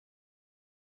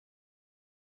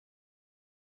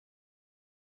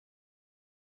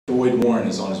Boyd Warren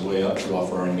is on his way up to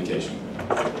offer our invocation.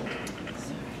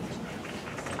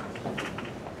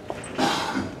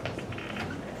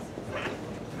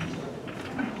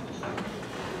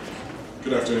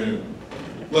 Good afternoon.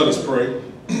 Let us pray.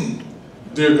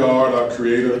 Dear God, our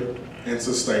creator and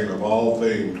sustainer of all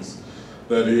things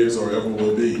that is or ever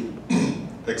will be,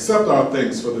 accept our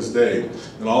thanks for this day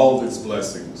and all of its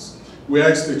blessings. We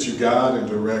ask that you guide and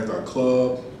direct our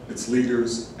club, its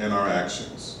leaders, and our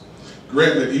actions.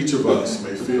 Grant that each of us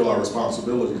may feel our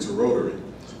responsibility to Rotary,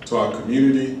 to our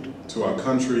community, to our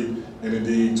country, and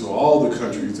indeed to all the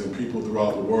countries and people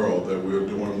throughout the world that we're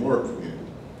doing work in.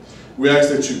 We ask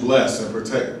that you bless and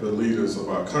protect the leaders of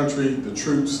our country, the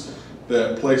troops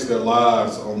that place their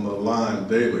lives on the line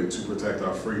daily to protect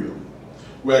our freedom.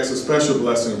 We ask a special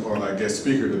blessing upon our guest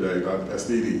speaker today, Dr.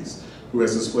 Pastides, who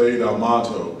has displayed our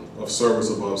motto of service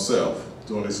above self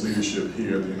during his leadership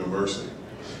here at the university.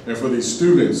 And for these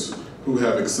students who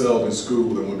have excelled in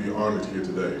school and will be honored here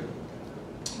today.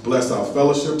 Bless our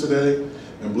fellowship today,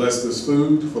 and bless this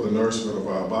food for the nourishment of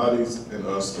our bodies and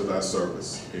us to thy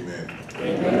service. Amen.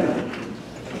 Amen.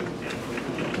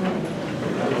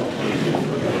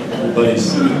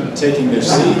 Everybody's taking their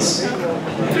seats.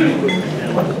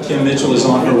 Kim Mitchell is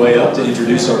on her way up to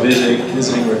introduce our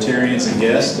visiting Rotarians and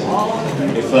guests.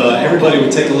 If everybody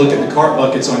would take a look at the cart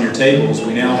buckets on your tables,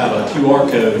 we now have a QR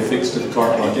code affixed to the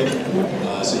cart bucket,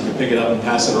 so you can pick it up and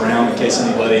pass it around in case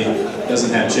anybody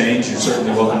doesn't have change. You're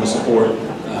certainly welcome to support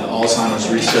Alzheimer's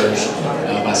research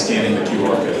by scanning the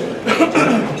QR code.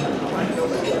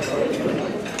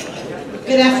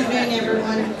 Good afternoon,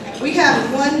 everyone. We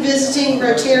have one visiting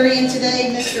Rotarian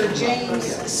today, Mr. James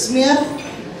Smith.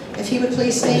 If he would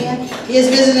please stand. He is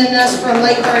visiting us from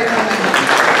Lake Burke.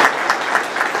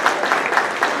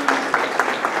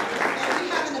 And we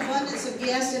have an abundance of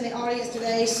guests in the audience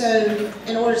today, so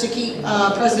in order to keep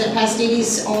President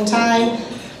Pastides on time,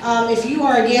 if you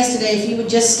are a guest today, if you would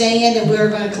just stand, and we're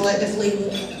going to collectively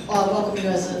welcome you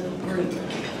as a group.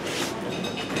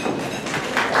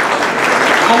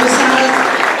 On the side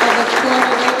of the club,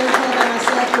 the Rotary Club, and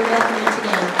myself, we welcome you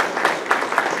today.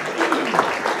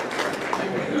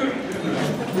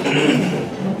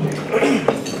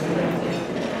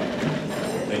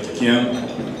 Thank you, Kim.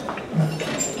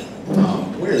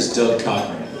 Where is Doug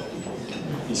Cochran?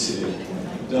 He's seated.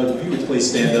 Doug, if you would please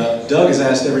stand up. Doug has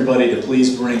asked everybody to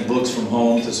please bring books from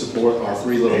home to support our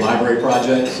free little library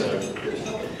project. So,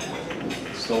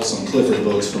 stole some Clifford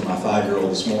books from my 5-year-old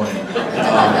this morning. So if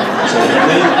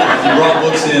you brought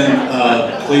books in,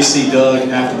 please see Doug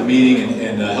after the meeting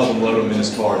and help him load them in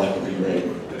his car. That would be great.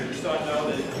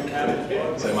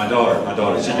 So my daughter.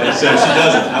 She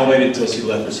doesn't. I waited until she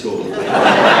left for school.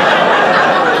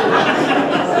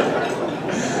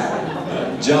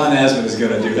 John Asman is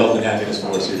going to do health and happiness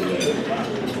for us here today.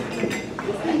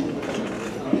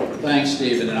 Thanks,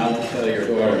 Stephen, and I will tell your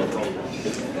daughter.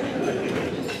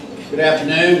 Good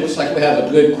afternoon. Looks like we have a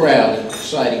good crowd.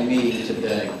 Exciting meeting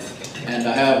today. And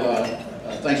I have,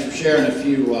 thanks for sharing a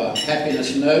few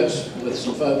happiness notes with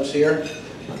some folks here.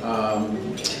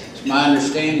 It's my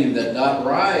understanding that Dr.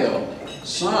 Ryle's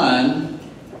son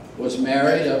was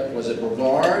married, was it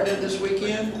Brevard this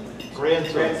weekend?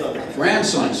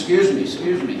 Grandson, excuse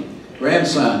me.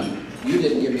 Grandson. You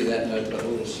didn't give me that note, but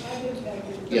we'll...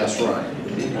 Yes, right.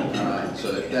 All right,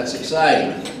 so that's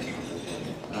exciting.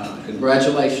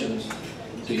 Congratulations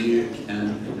to you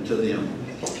and to them.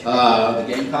 The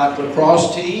Gamecock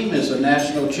lacrosse team is a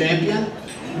national champion.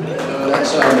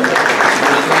 That's a good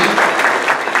thing.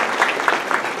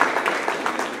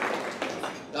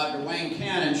 Dr. Wayne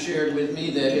Cannon shared with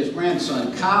me that his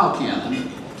grandson, Kyle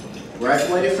Cannon,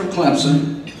 graduated from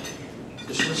Clemson.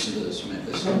 Just listen to this, man.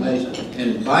 This is amazing.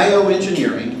 In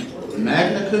bioengineering,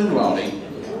 magna cum laude.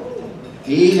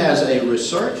 He has a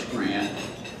research grant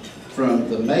from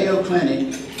the Mayo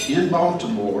Clinic in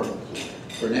Baltimore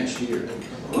for next year.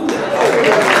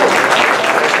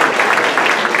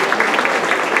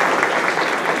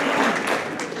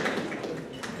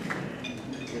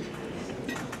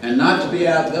 And not to be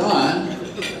outdone,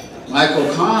 Michael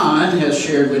Kahn has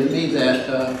shared with me that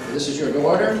this is your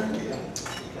daughter,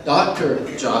 Dr.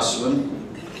 Jocelyn,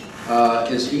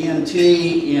 is ENT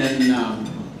in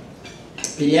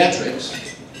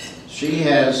pediatrics. She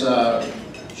has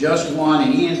just won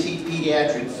an ENT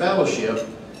pediatric fellowship.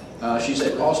 She's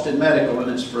at Boston Medical,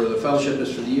 and it's for the fellowship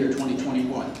is for the year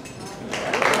 2021.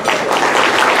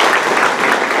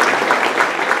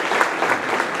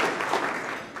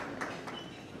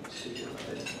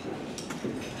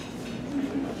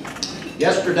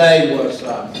 Yesterday was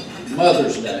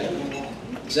Mother's Day.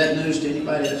 Is that news to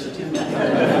anybody that's attending?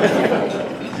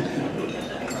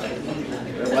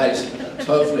 Everybody's It's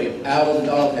hopefully out of the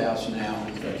doghouse now.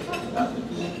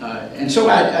 And so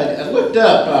I looked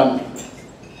up,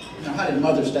 how did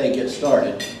Mother's Day get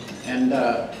started? And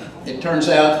it turns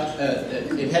out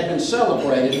it had been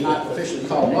celebrated, not officially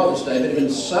called Mother's Day, but it had been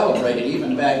celebrated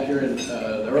even back during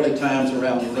the early times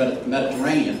around the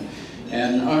Mediterranean.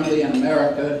 And only in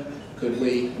America could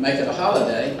we make it a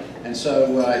holiday. And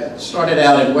so I started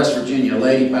out in West Virginia. A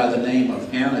lady by the name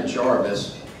of Anna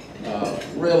Jarvis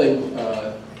really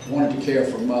wanted to care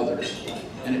for mothers.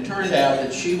 And it turned out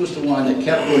that she was the one that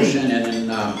kept pushing, and in,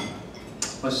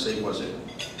 let's see, was it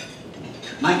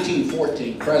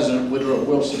 1914, President Woodrow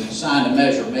Wilson signed a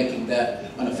measure making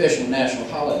that an official national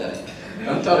holiday.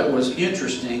 I thought it was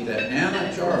interesting that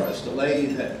Anna Jarvis, the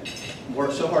lady that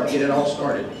worked so hard to get it all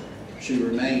started, she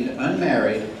remained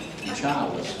unmarried and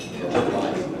childless for her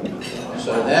life.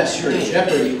 So that's your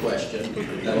Jeopardy question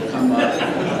that'll come up.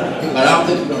 But I don't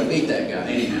think you're going to beat that guy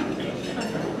anyhow.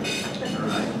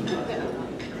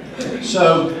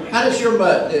 So, how does your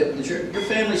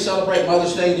family celebrate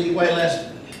Mother's Day in any way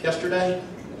yesterday?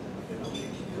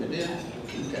 You did?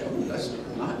 Okay. Ooh, that's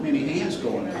not many hands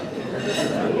going up.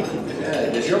 Okay.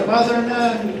 Does your mother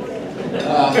know?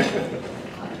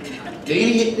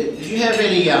 Did you have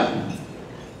any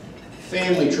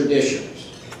family traditions,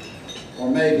 or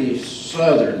maybe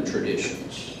Southern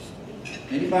traditions?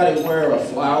 Anybody wear a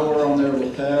flower on their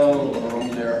lapel or on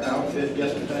their outfit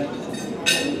yesterday?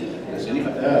 Does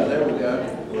anybody? Oh, there we go.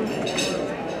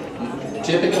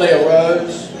 Typically a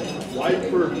rose. White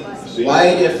for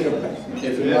white if your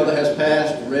mother has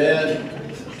passed. Red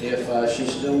if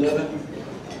she's still living.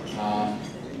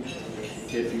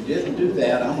 If you didn't do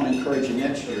that, I'm going to encourage you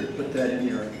next year to put that in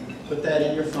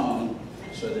your phone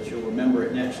so that you'll remember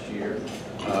it next year.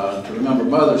 To remember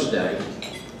Mother's Day.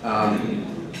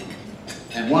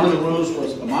 And one of the rules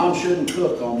was a mom shouldn't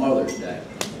cook on Mother's Day.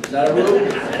 Is that a rule?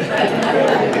 Is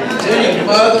any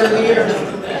mother here?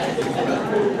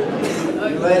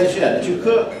 You ladies, yeah, did you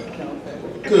cook?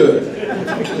 Good.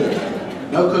 Good.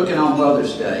 No cooking on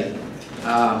Mother's Day.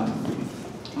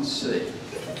 Let's see.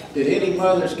 Did any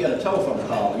mothers get a telephone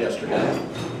call yesterday?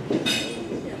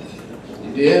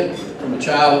 You did? From a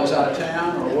child that was out of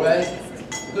town or away?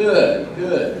 Good,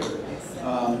 good.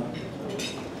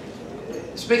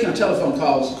 Speaking of telephone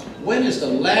calls, when is the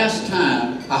last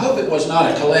time, I hope it was not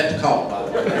a collect call, by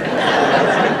the way.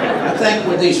 I think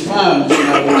with these phones,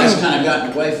 that's kind of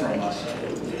gotten away from us.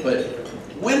 But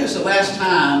when is the last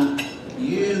time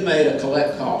you made a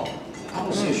collect call? I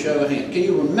want to see a show of hands. Can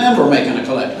you remember making a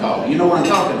collect call? You know what I'm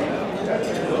talking about.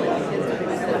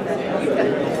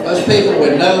 Those people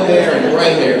with no hair and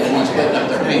gray hair are the ones putting up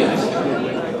their hands.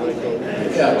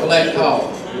 Yeah, collect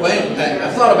call. Wait,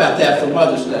 I thought about that for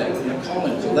Mother's Day.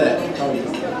 Calling collect,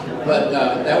 but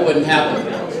that wouldn't happen.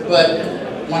 But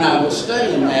when I was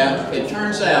studying that, it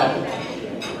turns out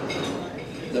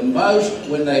the most,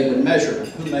 when they would measure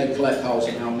who made collect calls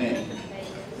and how many,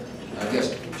 I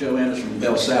guess Joe Anderson from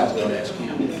Bell South would ask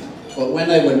him, but when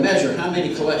they would measure how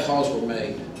many collect calls were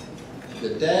made, the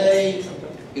day,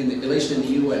 at least in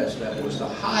the U.S., that was the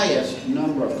highest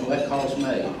number of collect calls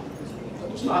made. It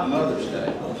was not Mother's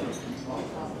Day.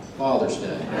 Father's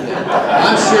Day.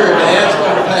 I'm sure Dad's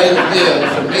going to pay the bill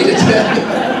for me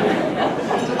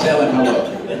to tell him hello.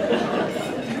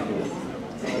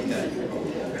 Okay.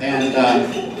 And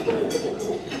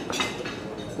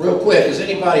real quick, has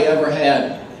anybody ever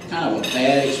had kind of a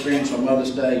bad experience on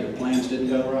Mother's Day? Your plans didn't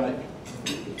go right?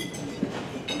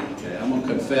 Okay, I'm going to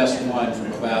confess one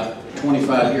from about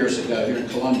 25 years ago here in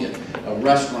Columbia. A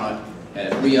restaurant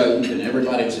had reopened and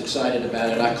everybody was excited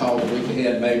about it. I called a week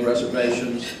ahead, made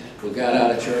reservations. We got out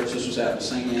of church. This was out in the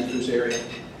St. Andrews area.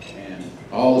 And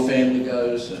all the family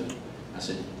goes. And I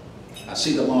said, I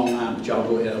see the long line, but y'all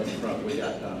go ahead up in front. We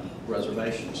got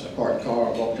reservations. I parked the car.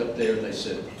 I walked up there. And they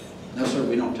said, no, sir,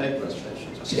 we don't take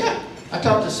reservations. I said, yeah. I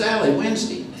talked to Sally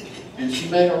Wednesday, and she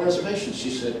made our reservations.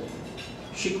 She said,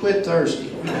 she quit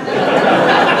Thursday.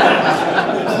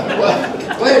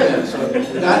 Well, wait a minute. So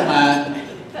we got mine.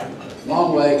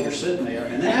 Long wait, you're sitting there,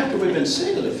 and then after we've been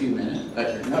seated a few minutes,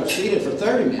 seated for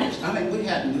 30 minutes, I mean, we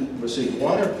hadn't received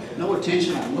water, no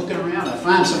attention. I'm looking around, I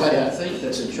find somebody I think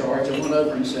that's in charge. I went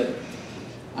over and said,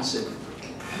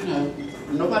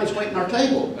 nobody's waiting our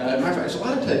table. Matter of fact, there's a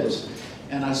lot of tables.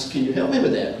 And I said, can you help me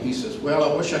with that? He says, well,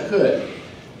 I wish I could.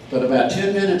 But about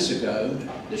 10 minutes ago,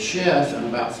 the chef and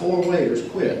about 4 waiters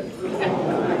quit.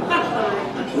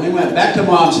 We went back to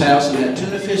Mom's house and had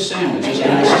tuna fish sandwiches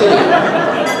and iced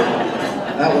tea.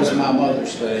 That was my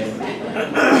Mother's Day from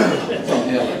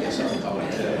hell, I guess I would call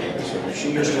it. So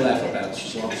she used to laugh about it,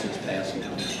 as long as it's passed now.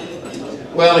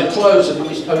 Well, in closing,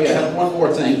 I have one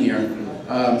more thing here.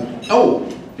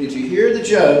 did you hear the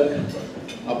joke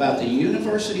about the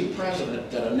university president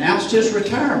that announced his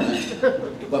retirement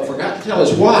but forgot to tell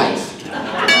his wife?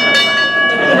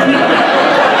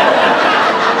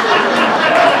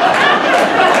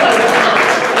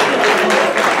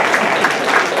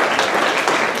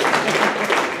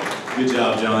 Good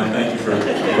job, John. Thank you for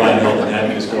providing health and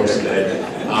happiness for us today.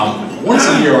 Once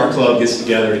a year, our club gets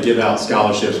together to give out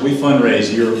scholarships. We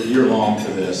fundraise year-long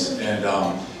for this, and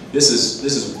this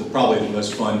is probably the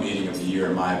most fun meeting of the year,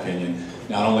 in my opinion.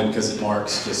 Not only because it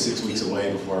marks just 6 weeks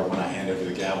away before when I hand over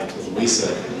the gavel to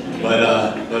Louisa,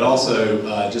 but also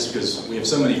just because we have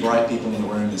so many bright people in the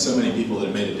room and so many people that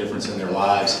have made a difference in their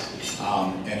lives,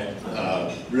 and it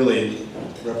really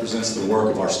represents the work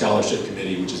of our scholarship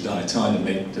committee, which has done a ton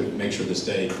to make sure this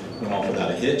day went off without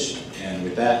a hitch. And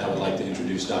with that, I would like to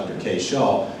introduce Dr. Kay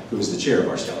Shaw, who is the chair of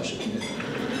our scholarship committee.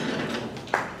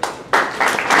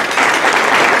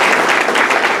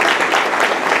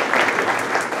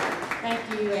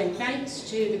 Thank you, and thanks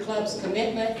to the club's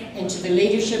commitment and to the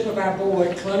leadership of our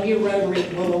board, Columbia Rotary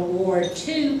will award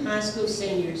 2 high school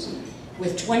seniors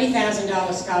with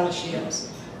 $20,000 scholarships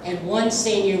and 1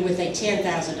 senior with a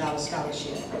 $10,000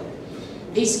 scholarship.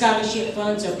 These scholarship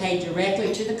funds are paid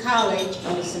directly to the college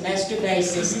on a semester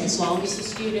basis as long as the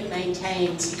student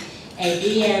maintains a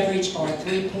B average or a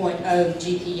 3.0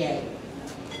 GPA.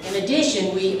 In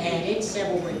addition, we added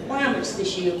several requirements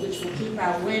this year which will keep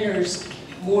our winners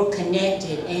more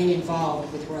connected and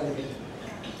involved with Rotary.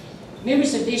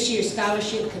 Members of this year's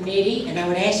scholarship committee, and I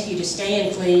would ask you to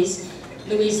stand please,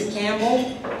 Louisa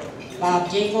Campbell, Bob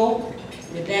Dickel,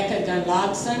 Rebecca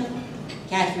Gunlodson,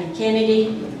 Catherine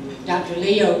Kennedy, Dr.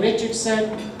 Leo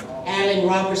Richardson, Alan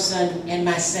Robertson, and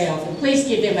myself. And please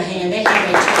give them a hand. They have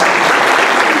a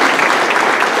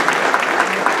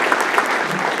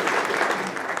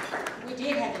We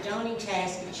did have the daunting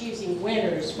task of choosing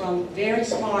winners from very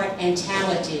smart and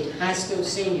talented high school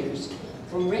seniors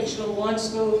from Richland 1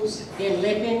 schools, Ben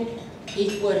Lippin,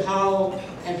 Heathwood Hall,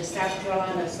 and the South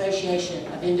Carolina Association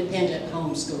of Independent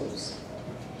Home Schools.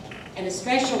 And a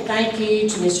special thank you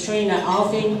to Ms. Trina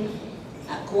Offing,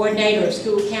 Coordinator of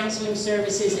School Counseling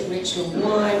Services at Richland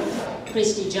 1,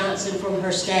 Christy Johnson from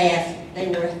her staff. They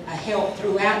were a help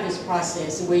throughout this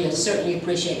process, and we certainly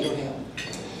appreciate your help.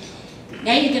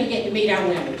 Now you're going to get to meet our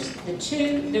winners.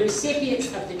 The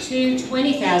recipients of the 2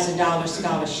 $20,000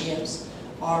 scholarships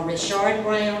are Richard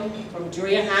Brown from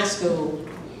Drea High School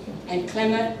and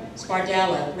Clement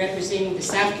Spardella, representing the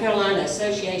South Carolina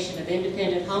Association of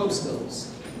Independent Home Schools.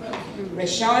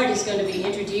 Richard is going to be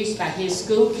introduced by his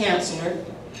school counselor,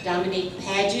 Dominique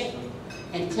Paget,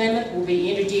 and Clement will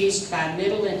be introduced by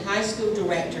middle and high school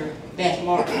director, Beth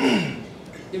Martin.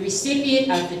 The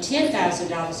recipient of the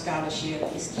 $10,000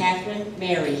 scholarship is Catherine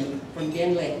Marion from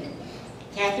Ben Lippin.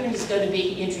 Catherine is going to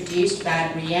be introduced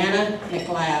by Brianna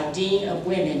McLeod, Dean of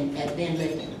Women at Ben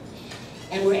Lippin.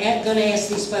 And we're going to ask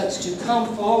these folks to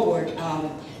come forward,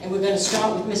 and we're going to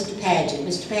start with Mr. Paget.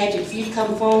 Mr. Paget, if you'd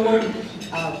come forward,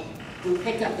 we'll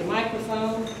pick up the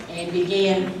microphone and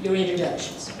begin your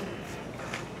introductions.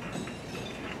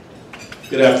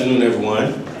 Good afternoon,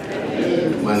 everyone.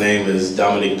 My name is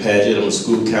Dominique Paget. I'm a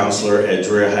school counselor at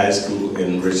Drea High School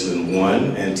in Richland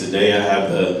 1, and today I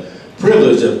have the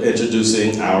privilege of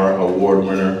introducing our award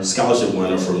winner, scholarship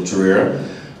winner from Drea,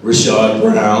 Richard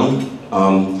Brown.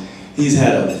 He's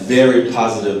had a very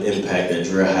positive impact at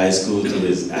Drea High School through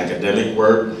his academic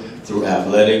work, through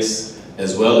athletics,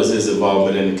 as well as his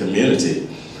involvement in the community.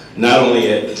 Not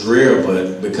only at Drea,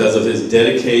 but because of his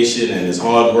dedication and his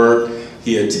hard work,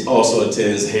 he also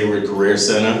attends Hayward Career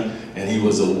Center, and he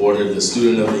was awarded the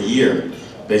Student of the Year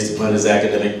based upon his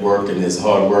academic work and his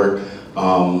hard work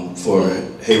for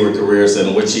Hayward Career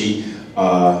Center, which he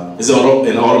is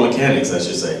in auto mechanics, I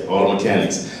should say, auto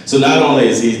mechanics. So not only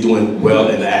is he doing well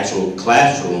in the actual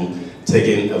classroom,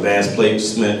 taking advanced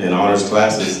placement and honors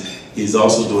classes, he's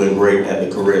also doing great at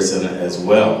the Career Center as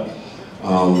well.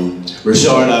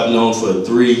 Richard I've known for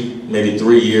maybe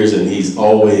three years, and he's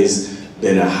always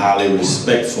been a highly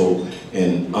respectful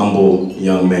and humble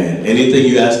young man. Anything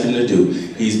you ask him to do,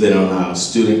 he's been on our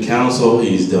student council,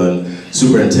 he's done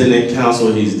superintendent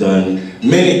council, he's done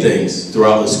many things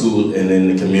throughout the school and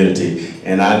in the community.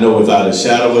 And I know without a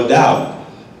shadow of a doubt,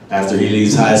 after he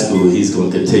leaves high school, he's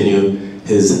going to continue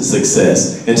his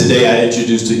success. And today I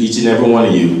introduce to each and every one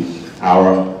of you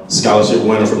our scholarship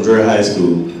winner from Drea High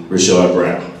School, Richard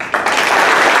Brown.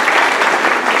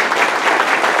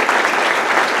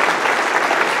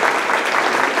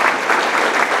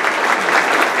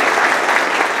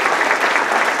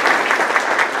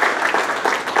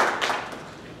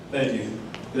 Thank you.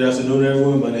 Good afternoon,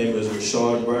 everyone. My name is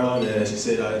Richard Brown, and as you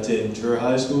said, I attend Drea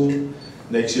High School.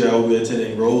 Next year I will be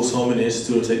attending Rose-Hulman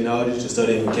Institute of Technology to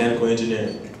study mechanical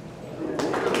engineering.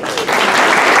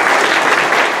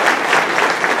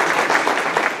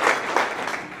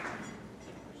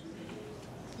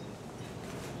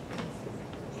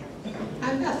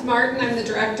 Martin. I'm the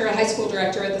director, a high school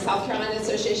director at the South Carolina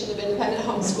Association of Independent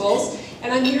Homeschools,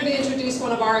 and I'm here to introduce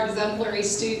one of our exemplary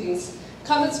students.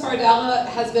 Clement Spardella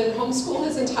has been homeschooled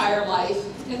his entire life,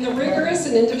 and the rigorous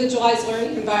and individualized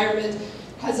learning environment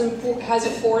has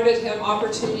afforded him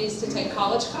opportunities to take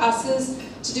college classes,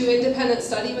 to do independent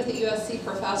study with a USC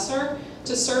professor,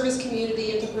 to serve his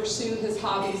community, and to pursue his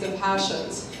hobbies and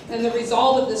passions. And the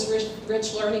result of this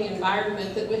rich learning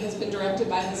environment that has been directed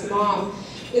by his mom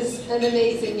is an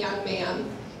amazing young man.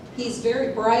 He's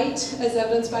very bright, as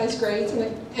evidenced by his grades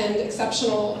and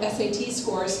exceptional SAT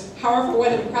scores. However,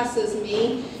 what impresses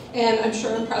me, and I'm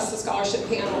sure impressed the scholarship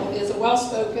panel, is a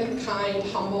well-spoken, kind,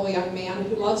 humble young man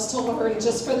who loves to learn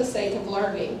just for the sake of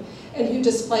learning, and who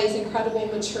displays incredible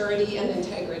maturity and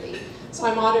integrity. So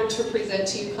I'm honored to present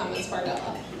to you Clement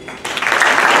Spardella.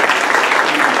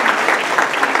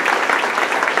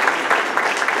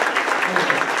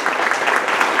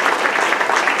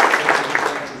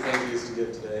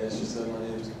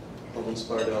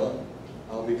 Spardella.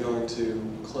 I'll be going to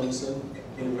Clemson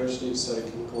University to study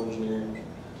chemical engineering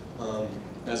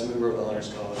as a member of the Honor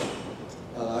Scholarship.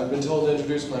 I've been told to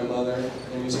introduce my mother,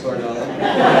 Amy Spardella,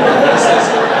 my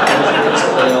sister,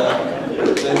 Spardella.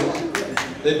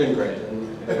 They've been great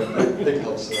and they're big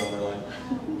helps throughout my life.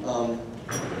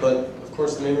 But of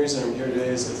course, the main reason I'm here today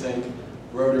is to thank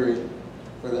Rotary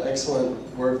for the excellent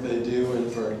work they do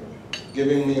and for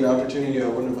giving me an opportunity I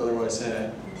wouldn't have otherwise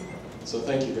had. So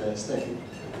thank you guys, thank you.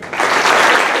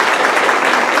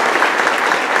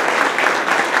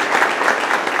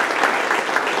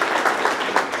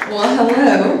 Well,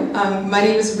 hello. My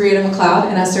name is Brianna McLeod,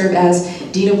 and I serve as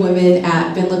Dean of Women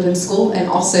at Ben Lippen School and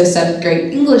also 7th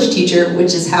grade English teacher,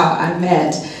 which is how I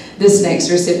met this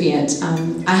next recipient.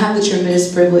 I have the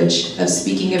tremendous privilege of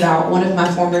speaking about one of my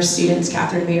former students,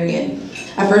 Catherine Marion.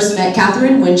 I first met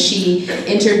Catherine when she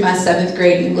entered my 7th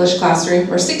grade English classroom,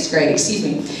 or 6th grade, excuse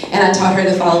me, and I taught her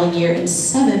the following year in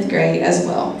 7th grade as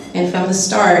well. And from the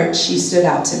start, she stood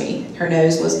out to me. Her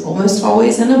nose was almost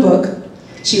always in a book.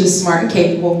 She was smart and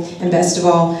capable, and best of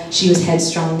all, she was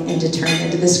headstrong and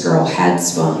determined. This girl had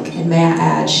spunk, and may I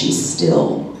add, she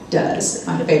still does.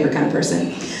 My favorite kind of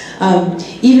person.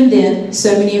 Even then,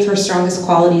 so many of her strongest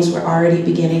qualities were already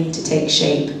beginning to take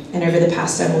shape. And over the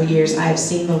past several years, I have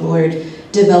seen the Lord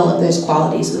develop those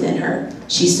qualities within her.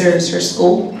 She serves her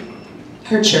school,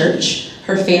 her church,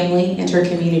 her family, and her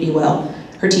community well.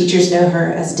 Her teachers know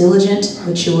her as diligent,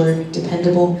 mature,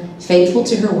 dependable, faithful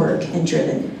to her work, and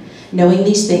driven. Knowing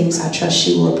these things, I trust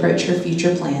she will approach her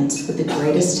future plans with the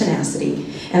greatest tenacity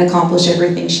and accomplish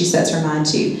everything she sets her mind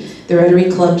to. The Rotary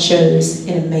Club chose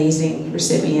an amazing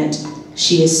recipient.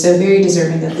 She is so very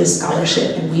deserving of this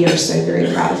scholarship, and we are so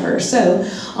very proud of her. So,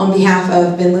 on behalf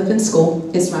of Ben Lippen School,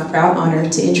 it's my proud honor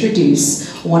to introduce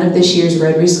one of this year's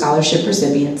Rotary Scholarship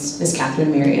recipients, Ms.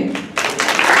 Catherine Marion.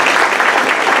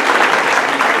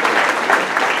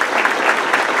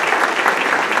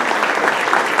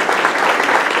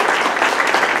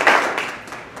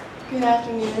 Good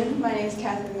afternoon. My name is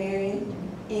Catherine Marion,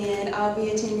 and I'll be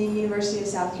attending University of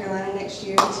South Carolina next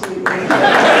year I'm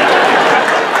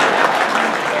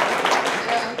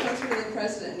closer to the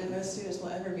president than most students will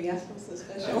ever be. I feel so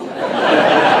special.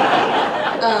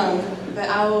 But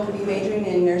I will be majoring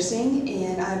in nursing,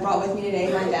 and I brought with me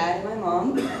today my dad and my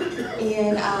mom.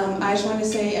 And I just wanted to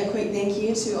say a quick thank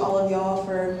you to all of y'all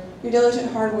for your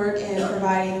diligent hard work in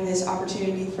providing this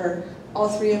opportunity for all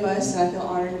three of us, and I feel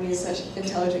honored to be in such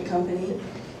intelligent company.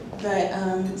 But,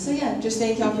 so yeah, just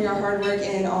thank y'all for your hard work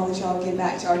and all that y'all give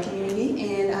back to our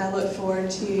community, and I look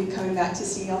forward to coming back to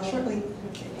see y'all shortly.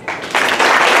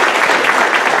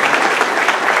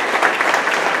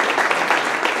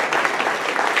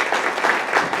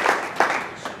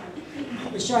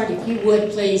 Richard, if you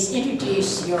would please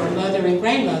introduce your mother and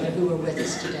grandmother who are with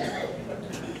us today.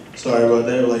 Sorry about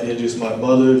that. I would like to introduce my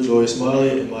mother, Joy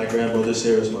Smiley, and my grandmother,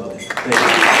 Sarah Smiley. Thank you.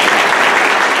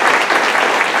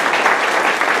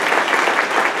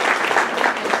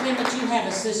 You have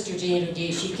a sister to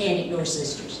introduce. You can't ignore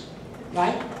sisters,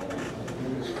 right?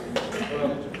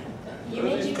 You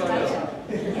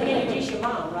introduce your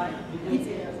mom, right?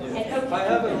 I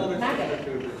have an older sister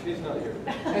too, but she's not here.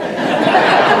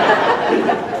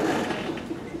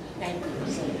 Thank you.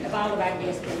 So, of all of our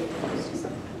guests,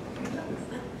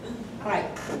 all right.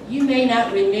 You may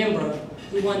not remember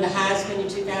who won the Heisman in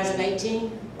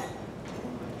 2018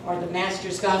 or the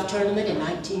Masters Golf Tournament in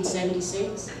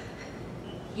 1976.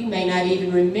 You may not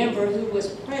even remember who was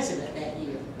president that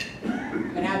year.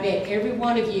 But I bet every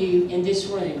one of you in this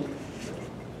room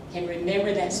can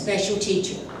remember that special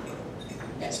teacher.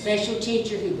 That special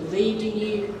teacher who believed in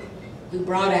you, who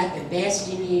brought out the best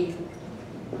in you,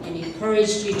 and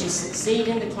encouraged you to succeed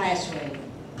in the classroom.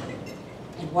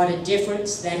 And what a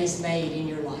difference that has made in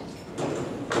your life.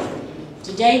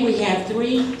 Today we have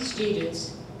 3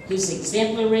 students whose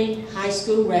exemplary high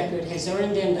school record has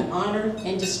earned them the honor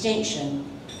and distinction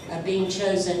of being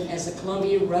chosen as a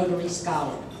Columbia Rotary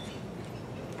Scholar.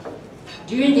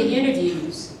 During the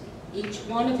interviews, each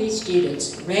one of these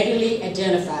students readily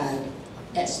identified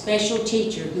that special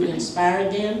teacher who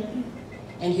inspired them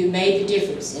and who made the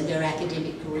difference in their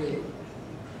academic career.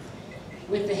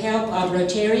 With the help of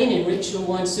Rotarian and Richland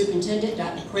 1 Superintendent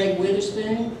Dr. Craig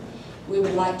Witherspoon, we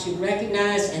would like to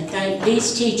recognize and thank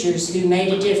these teachers who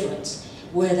made a difference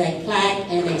with a plaque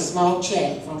and a small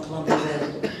check from Columbia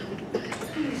Rotary.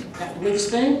 Dr.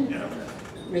 Witherspoon?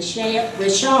 Richard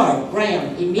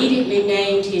Brown immediately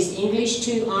named his English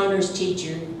 2 honors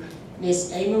teacher,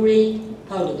 Miss Amarie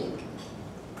Polovic.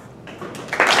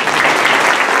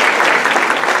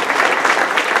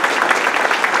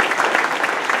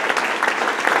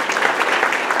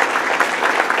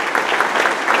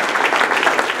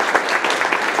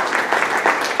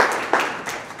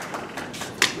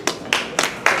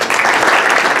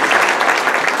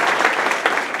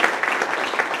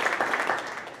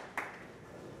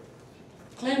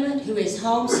 Who is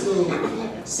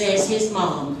homeschooled, says his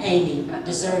mom, Amy,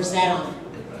 deserves that honor.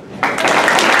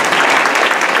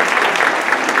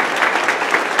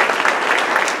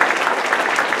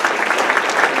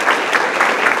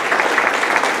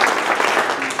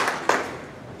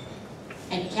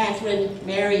 And Catherine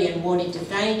Marion wanted to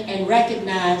thank and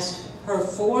recognize her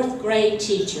 4th grade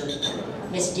teacher,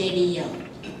 Miss Debbie Young.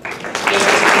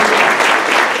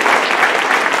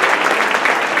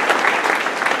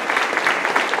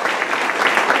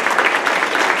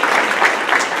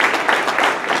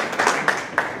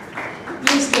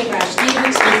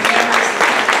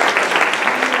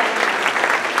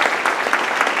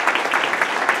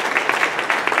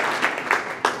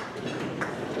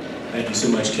 Thank you so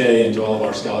much, Kay, and to all of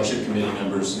our scholarship committee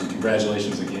members, and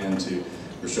congratulations again to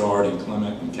Richard and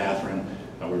Clement and Catherine.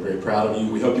 We're very proud of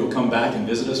you. We hope you'll come back and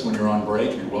visit us when you're on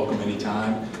break. You're welcome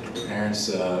anytime. Parents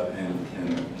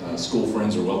and school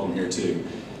friends are welcome here too.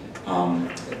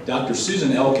 Dr.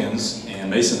 Susan Elkins and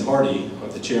Mason Hardy,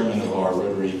 the chairman of our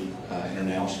Rotary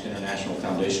International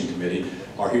Foundation Committee,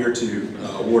 are here to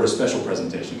award a special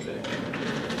presentation today.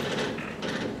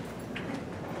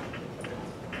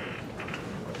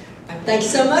 Thank you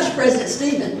so much, President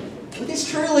Stephen. Well, this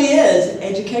truly is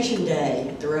Education Day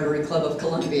at the Rotary Club of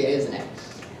Columbia, isn't it?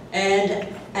 And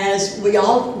as we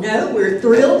all know, we're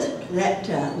thrilled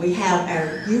that we have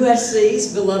our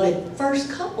USC's beloved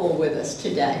first couple with us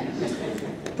today.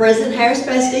 President Harris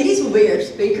Pastides will be our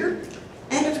speaker,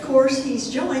 and of course he's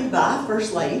joined by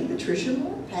First Lady Patricia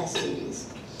Moore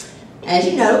Pastides. As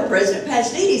you know, President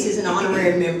Pastides is an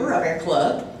honorary member of our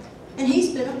club, and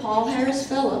he's been a Paul Harris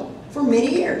Fellow for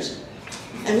many years.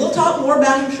 And we'll talk more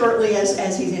about him shortly as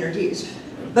he's introduced.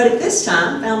 But at this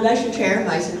time, Foundation Chair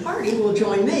Mason Hardy will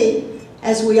join me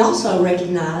as we also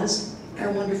recognize our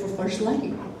wonderful First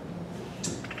Lady.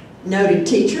 Noted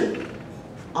teacher,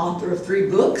 author of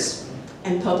 3 books,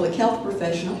 and public health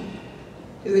professional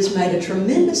who has made a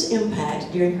tremendous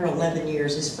impact during her 11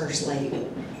 years as First Lady.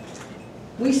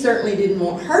 We certainly didn't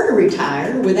want her to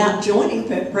retire without joining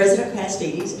President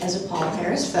Pastides as a Paul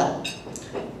Harris Fellow.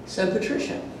 So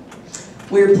Patricia,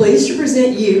 we're pleased to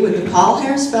present you with the Paul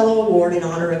Harris Fellow Award in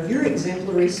honor of your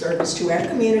exemplary service to our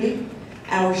community,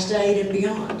 our state, and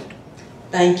beyond.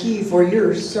 Thank you for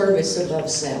your service above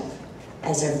self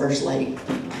as our First Lady.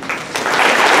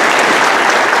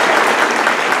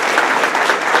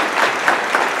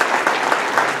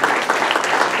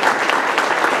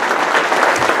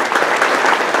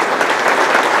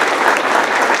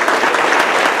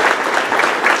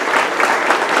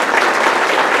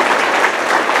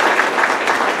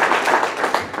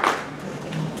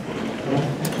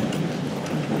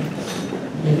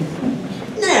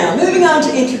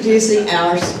 Introducing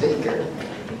our speaker,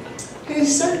 who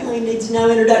certainly needs no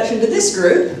introduction to this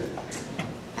group.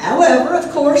 However, of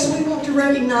course, we want to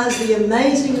recognize the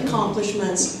amazing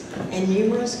accomplishments and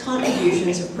numerous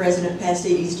contributions of President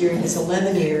Pastides during his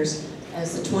 11 years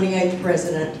as the 28th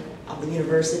President of the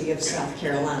University of South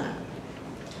Carolina.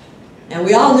 Now,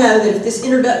 we all know that if this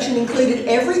introduction included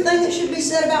everything that should be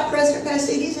said about President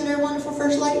Pastides and our wonderful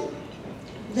First Lady,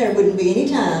 there wouldn't be any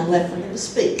time left for him to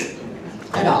speak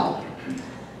at all.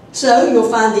 So you'll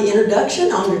find the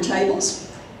introduction on your tables,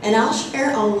 And I'll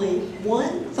share only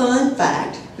one fun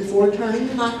fact before turning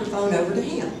the microphone over to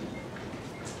him.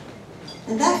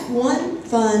 And that one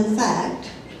fun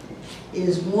fact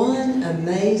is one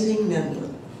amazing number.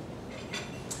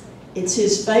 It's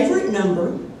his favorite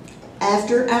number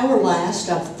after our last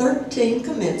of 13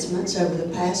 commencements over the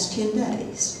past 10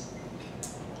 days.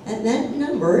 And that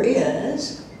number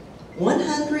is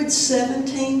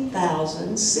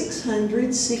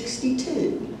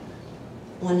 117,662.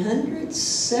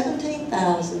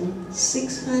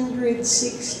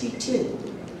 117,662.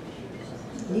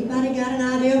 Anybody got an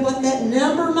idea what that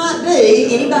number might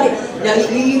be? Anybody? No,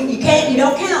 you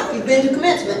don't count. You've been to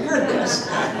commencement and heard this.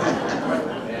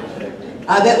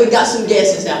 I bet we've got some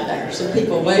guesses out there. Some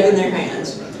people waving their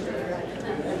hands.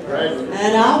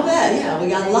 And I'll bet, yeah, we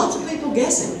got lots of people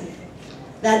guessing.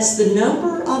 That's the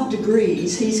number of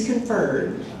degrees he's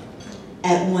conferred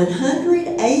at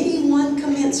 181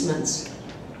 commencements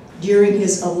during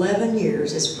his 11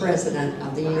 years as president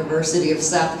of the University of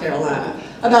South Carolina.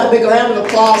 How about a big round of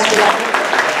applause for that?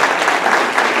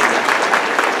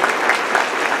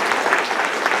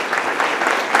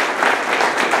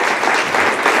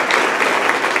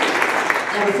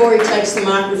 Now before he takes the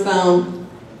microphone,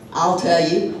 I'll tell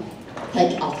you,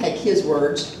 I'll take his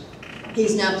words.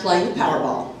 He's now playing the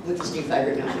Powerball with his new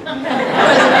favorite number.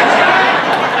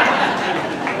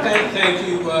 Thank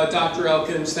you, Dr.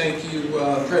 Elkins. Thank you,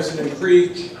 President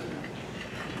Creech.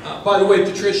 By the way,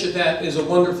 Patricia, that is a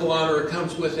wonderful honor. It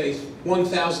comes with a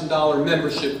 $1,000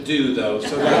 membership due, though.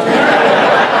 So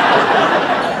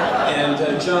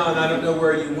and John, I don't know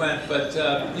where you went, but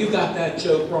you got that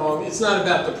joke wrong. It's not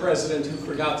about the president who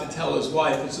forgot to tell his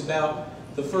wife. It's about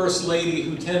the First Lady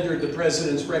who tendered the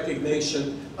President's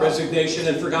resignation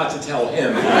and forgot to tell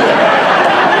him. And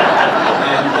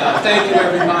thank you,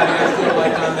 everybody. I feel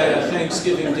like I'm at a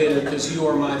Thanksgiving dinner because you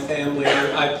are my family.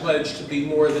 I pledge to be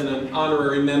more than an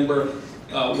honorary member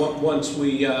once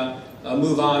we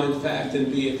move on, in fact,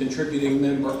 and be a contributing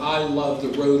member. I love the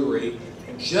Rotary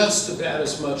just about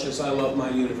as much as I love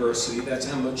my university. That's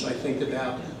how much I think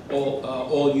about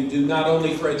all you do, not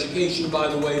only for education, by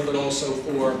the way, but also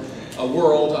for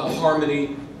world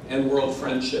harmony and world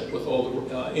friendship with all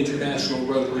the international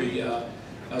Rotary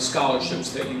scholarships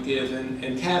that you give.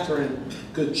 And Catherine,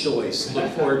 good choice. Look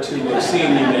forward to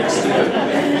seeing you next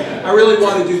year. I really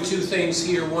want to do two things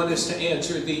here. One is to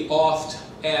answer the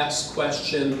oft-asked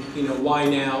question, why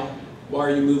now? Why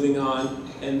are you moving on?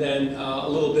 And then a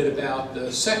little bit about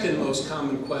the second most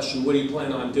common question, what do you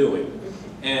plan on doing?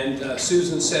 And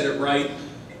Susan said it right.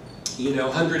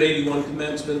 181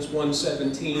 commencements,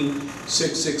 117,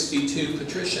 662.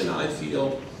 Patricia and I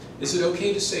feel, is it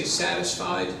okay to say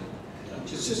satisfied?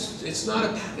 It's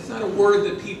not a word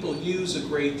that people use a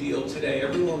great deal today.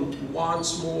 Everyone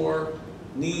wants more,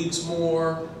 needs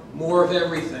more of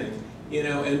everything.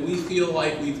 And we feel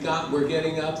like we're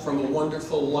getting up from a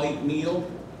wonderful light meal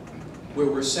where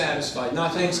we're satisfied.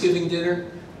 Not Thanksgiving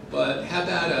dinner, but how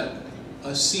about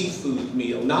a seafood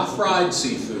meal, not fried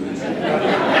seafood.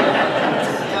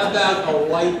 How about a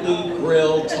lightly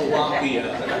grilled tilapia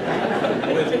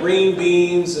with green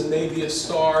beans and maybe a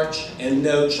starch and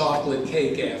no chocolate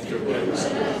cake afterwards?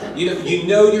 You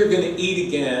know you're going to eat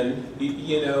again,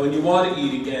 and you want to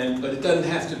eat again, but it doesn't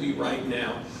have to be right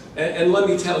now. And let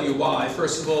me tell you why.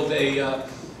 First of all, they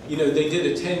did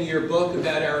a 10-year book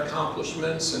about our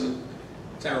accomplishments, and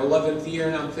it's our 11th year,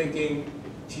 and I'm thinking,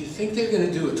 do you think they're going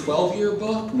to do a 12-year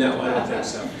book? No, I don't think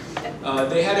so.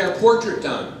 They had our portrait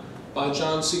done by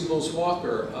John Siebels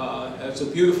Walker. It's a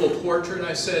beautiful portrait.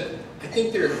 I said, I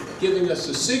think they're giving us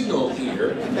a signal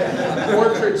here.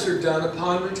 Portraits are done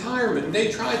upon retirement. And they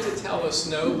tried to tell us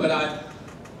no, but I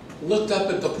looked up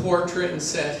at the portrait and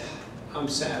said, I'm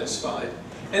satisfied.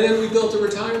 And then we built a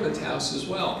retirement house as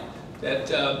well. That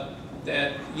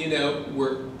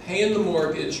we're paying the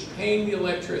mortgage, paying the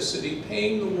electricity,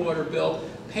 paying the water bill,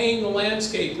 paying the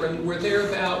landscaper, and we're there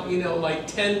about, like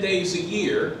 10 days a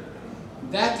year.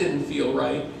 That didn't feel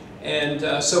right, and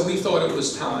so we thought it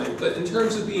was time. But in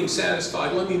terms of being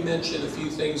satisfied, let me mention a few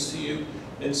things to you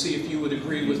and see if you would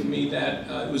agree with me that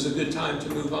it was a good time to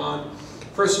move on.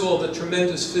 First of all, the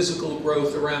tremendous physical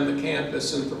growth around the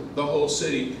campus and the whole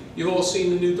city. You've all seen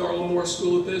the new Darla Moore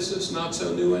School of Business, not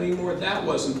so new anymore. That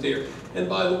wasn't there. And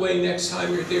by the way, next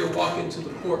time you're there, walk into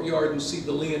the courtyard and see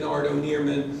the Leonardo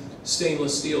Neerman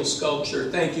stainless steel sculpture.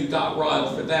 Thank you, Dot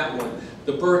Ryle, for that one.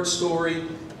 The Burt Story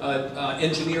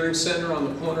Engineering Center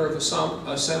on the corner of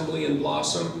Assembly and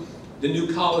Blossom. The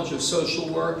new College of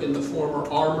Social Work in the former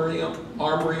Armory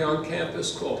on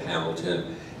campus called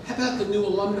Hamilton. How about the new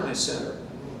Alumni Center?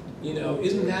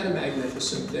 Isn't that a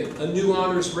magnificent thing? A new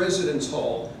Honors Residence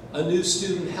Hall A new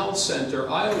student health center.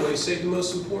 I always say the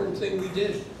most important thing we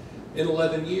did in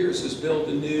 11 years is build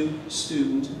a new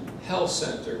student health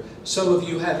center. Some of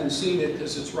you haven't seen it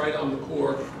because it's right on the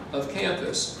core of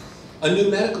campus. A new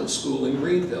medical school in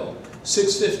Greenville.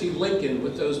 650 Lincoln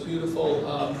with those beautiful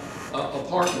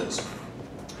apartments.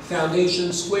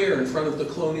 Foundation Square in front of the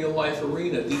Colonial Life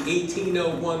Arena. The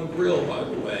 1801 Grill, by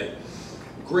the way.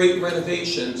 Great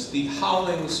renovations. The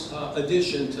Hollings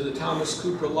addition to the Thomas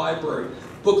Cooper Library.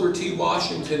 Booker T.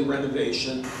 Washington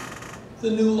renovation. The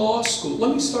new law school.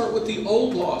 Let me start with the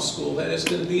old law school that is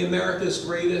going to be America's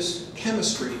greatest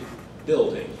chemistry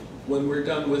building when we're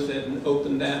done with it and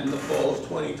open that in the fall of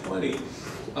 2020.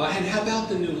 And how about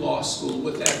the new law school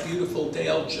with that beautiful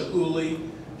Dale Chihuly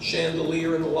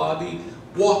chandelier in the lobby?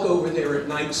 Walk over there at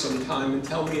night sometime and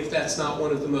tell me if that's not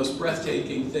one of the most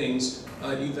breathtaking things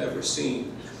you've ever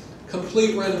seen.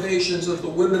 Complete renovations of the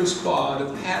women's quad,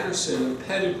 of Patterson, of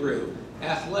Pettigrew,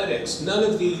 athletics. None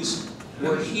of these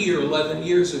were here 11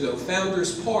 years ago.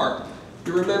 Founders Park.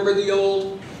 You remember the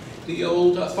old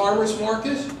farmers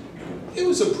market? It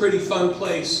was a pretty fun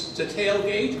place to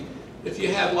tailgate if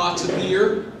you had lots of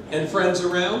beer and friends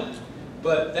around.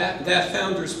 But that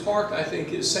Founders Park, I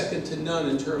think, is second to none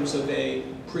in terms of a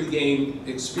pregame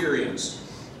experience.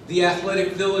 The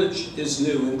Athletic Village is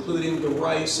new, including the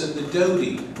Rice and the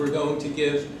Doty.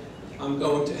 I'm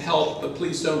going to help, but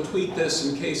please don't tweet this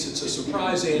in case it's a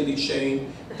surprise, Andy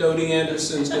Shane. Doty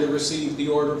Anderson's going to receive the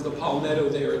Order of the Palmetto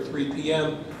there at 3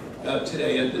 p.m.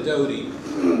 Today at the Doty.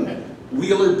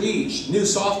 Wheeler Beach, new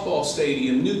softball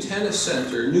stadium, new tennis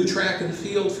center, new track and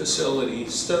field facility,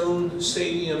 Stone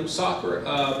Stadium soccer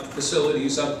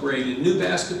facilities upgraded, new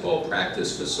basketball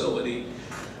practice facility,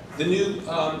 the new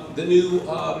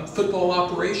football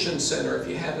operations center, if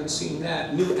you haven't seen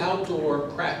that, new outdoor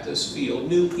practice field,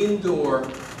 new indoor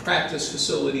practice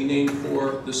facility named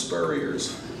for the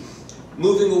Spurriers.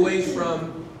 Moving away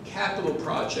from capital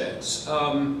projects,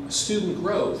 student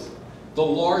growth. The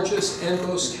largest and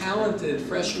most talented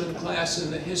freshman class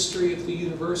in the history of the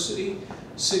university,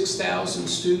 6,000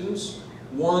 students,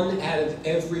 1 out of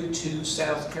every 2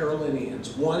 South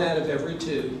Carolinians, 1 out of every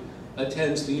 2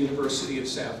 attends the University of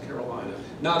South Carolina.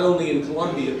 Not only in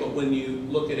Columbia, but when you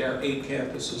look at our 8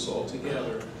 campuses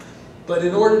altogether. But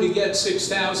in order to get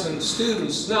 6,000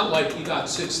 students, it's not like you got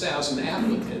 6,000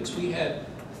 applicants. We had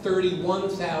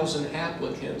 31,000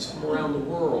 applicants from around the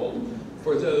world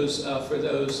for those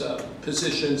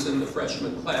positions in the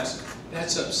freshman class.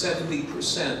 That's up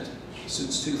 70%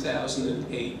 since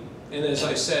 2008. And as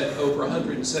I said, over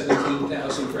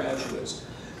 117,000 graduates.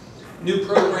 New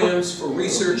programs for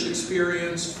research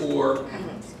experience, for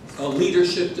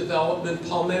leadership development.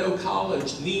 Palmetto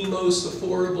College, the most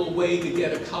affordable way to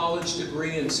get a college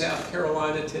degree in South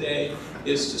Carolina today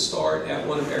is to start at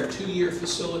one of our 2-year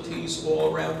facilities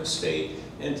all around the state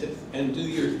and do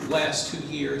your last 2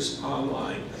 years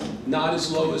online. Not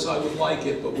as low as I would like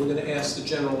it, but we're going to ask the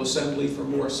General Assembly for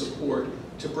more support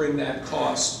to bring that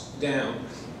cost down.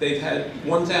 They've had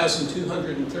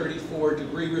 1,234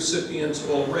 degree recipients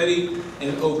already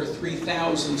and over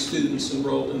 3,000 students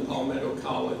enrolled in Palmetto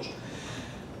College.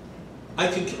 I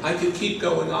could keep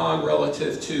going on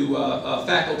relative to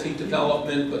faculty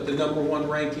development, but the #1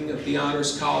 ranking of the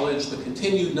Honors College, the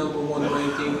continued #1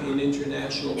 ranking in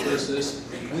international business.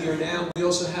 We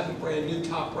also have a brand new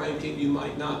top ranking you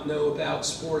might not know about,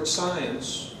 sports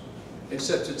science,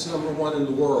 except it's #1 in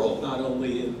the world, not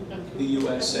only in the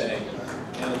USA.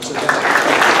 And so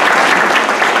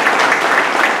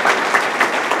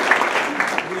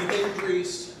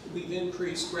we've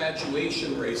increased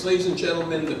graduation rates. Ladies and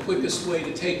gentlemen, the quickest way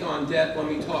to take on debt, let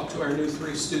me talk to our new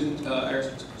 3 student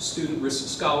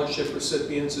scholarship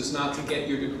recipients, is not to get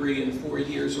your degree in 4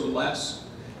 years or less.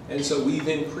 And so we've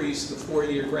increased the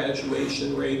 4-year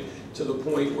graduation rate to the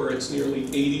point where it's nearly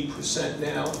 80%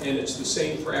 now, and it's the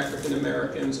same for African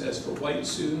Americans as for white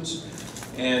students.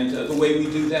 And the way we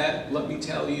do that, let me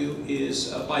tell you,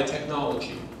 is by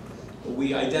technology.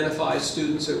 We identify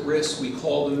students at risk, we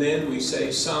call them in, we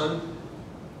say, son,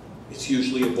 it's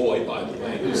usually a boy, by the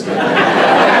way.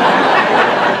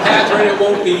 Catherine, it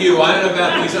won't be you. I don't know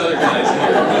about these other guys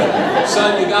here.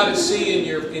 Son, you got a C in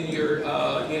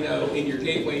your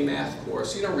gateway math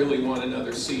course. You don't really want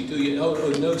another C, do you?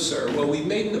 Oh, no, sir. Well, we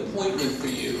made an appointment for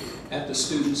you at the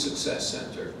Student Success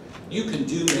Center. You can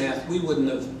do math. We wouldn't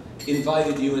have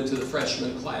invited you into the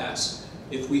freshman class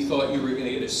if we thought you were going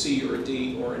to get a C or a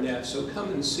D or an F. So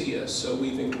come and see us. So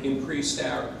we've increased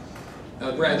our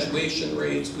graduation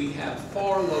rates. We have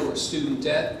far lower student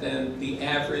debt than the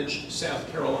average South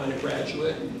Carolina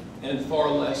graduate and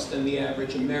far less than the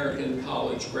average American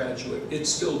college graduate. It's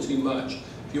still too much.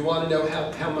 If you want to know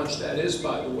how much that is,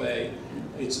 by the way,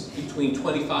 it's between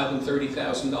 $25,000 and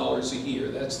 $30,000 a year.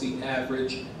 That's the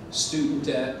average student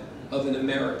debt of an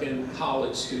American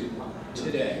college student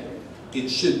today. It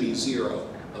should be zero,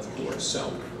 of course. So,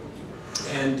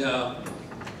 and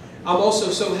I'm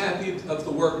also so happy of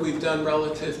the work we've done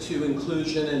relative to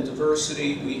inclusion and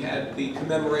diversity. We had the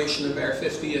commemoration of our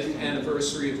 50th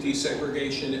anniversary of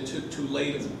desegregation. It took too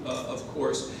late, of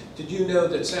course. Did you know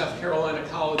that South Carolina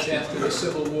College, after the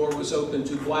Civil War, was open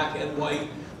to black and white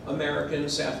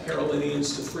Americans, South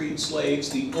Carolinians, to freed slaves,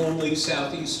 the only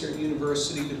southeastern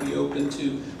university to be open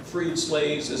to freed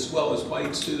slaves as well as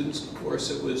white students? Of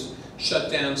course, it was shut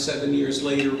down 7 years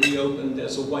later, reopened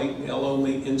as a white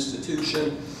male-only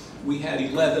institution. We had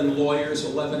 11 lawyers,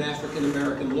 11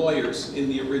 African-American lawyers in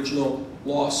the original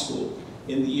law school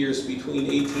in the years between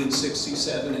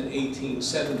 1867 and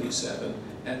 1877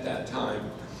 at that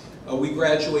time. We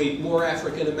graduate more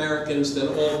African-Americans than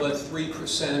all but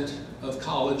 3% of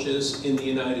colleges in the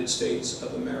United States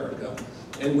of America.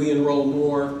 And we enroll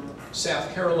more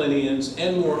South Carolinians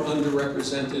and more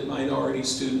underrepresented minority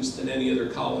students than any other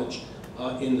college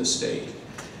in the state.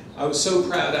 I was so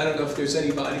proud, I don't know if there's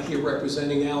anybody here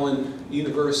representing Allen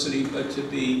University, but to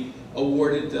be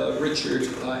awarded the Richard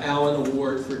Allen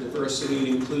Award for Diversity and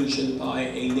Inclusion by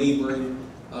a neighboring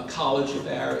college of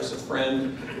ours, a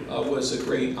friend, was a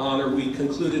great honor. We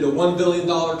concluded a $1 billion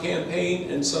campaign,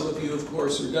 and some of you, of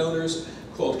course, are donors,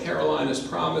 called Carolina's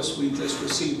Promise. We just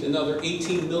received another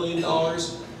 $18 million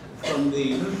from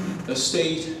the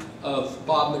estate of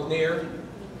Bob McNair,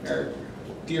 our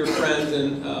dear friend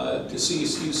and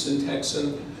deceased Houston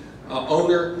Texan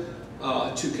owner,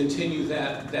 to continue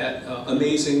that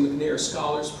amazing McNair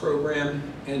Scholars Program.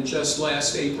 And just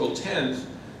last April 10th,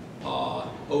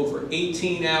 over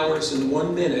 18 hours and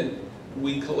 1 minute,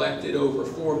 we collected over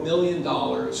 $4 million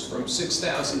from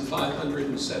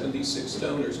 6,576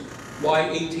 donors. Why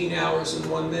 18 hours and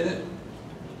 1 minute?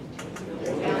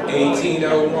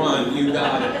 1801, you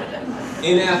got it.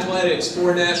 In athletics,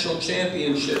 4 national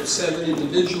championships, 7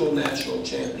 individual national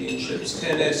championships,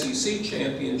 10 SEC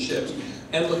championships,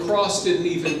 and lacrosse didn't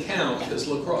even count because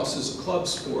lacrosse is a club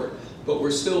sport, but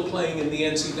we're still playing in the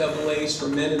NCAAs for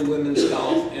men and women's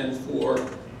golf and for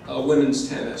women's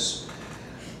tennis.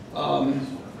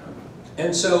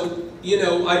 And so, you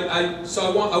know, I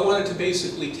wanted to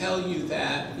basically tell you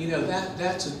that, you know,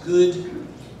 that's a good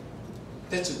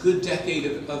decade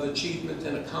of achievement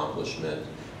and accomplishment.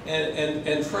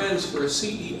 And friends, for a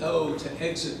CEO to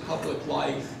exit public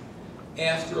life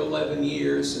after 11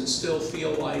 years and still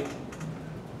feel like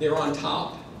they're on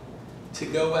top, to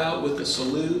go out with a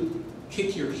salute,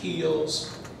 kick your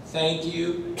heels, thank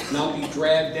you, not be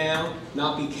dragged down,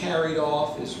 not be carried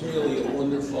off, is really a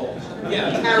wonderful,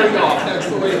 yeah, carried off, that's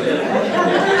the way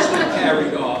they're usually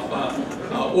carried off.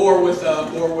 Or with,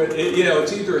 you know,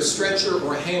 it's either a stretcher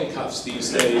or handcuffs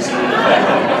these days.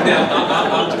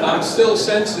 Now, I'm still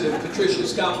sensitive.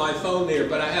 Patricia's got my phone there,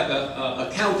 but I have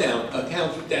a countdown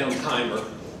timer.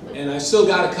 And I still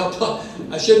got a couple,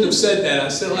 I shouldn't have said that, I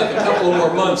still have a couple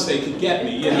more months they could get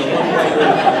me, you know, one way or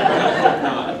another, but I hope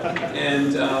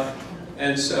not.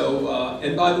 And so,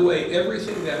 and by the way,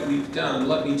 everything that we've done,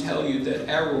 let me tell you that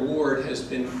our reward has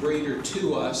been greater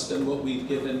to us than what we've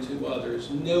given to others.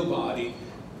 Nobody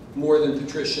more than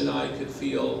Patricia and I could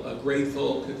feel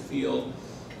grateful, could feel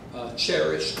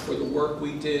cherished for the work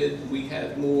we did. We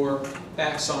had more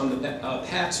pats on the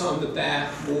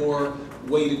back, more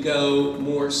way to go,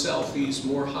 more selfies,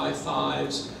 more high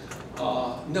fives.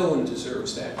 No one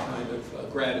deserves that kind of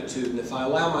gratitude. And if I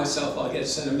allow myself, I'll get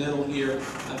sentimental here.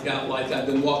 I've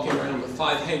been walking around with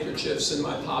 5 handkerchiefs in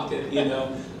my pocket, you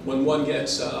know. When one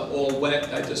gets all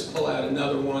wet, I just pull out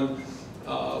another one.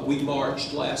 We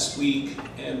marched last week,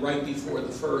 and right before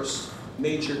the first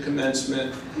major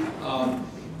commencement,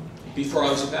 before I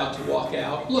was about to walk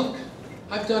out, look,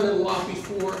 I've done it a lot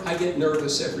before. I get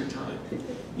nervous every time.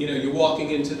 You know, you're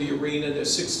walking into the arena,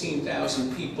 there's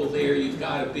 16,000 people there, you've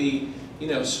got to be, you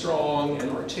know, strong and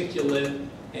articulate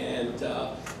and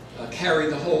carry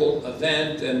the whole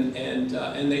event,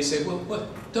 and they say, well, what,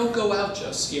 don't go out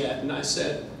just yet. And I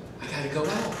said, I got to go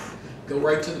out. Go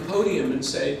right to the podium and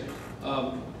say,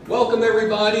 welcome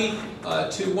everybody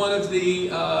to one of the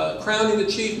crowning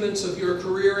achievements of your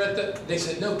career at the... They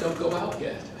said, no, don't go out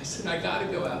yet. I said, I got to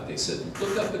go out. They said,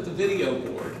 look up at the video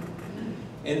board.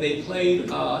 And they played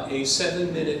a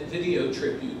 7-minute video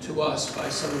tribute to us by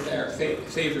some of our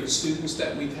favorite students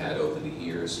that we've had over the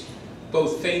years,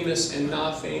 both famous and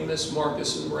not famous,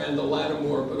 Marcus and Miranda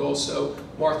Lattimore, but also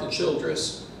Martha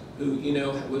Childress, who, you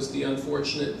know, was the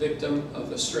unfortunate victim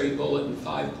of a stray bullet and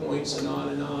 5 points and on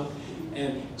and on.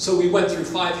 And so we went through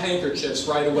 5 handkerchiefs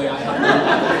right away. I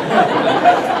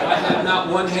had not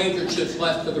one handkerchief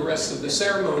left for the rest of the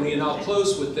ceremony, and I'll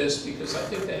close with this because I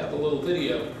think they have a little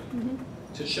video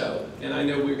to show. And I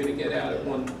know we're going to get out at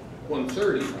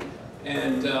 1:30.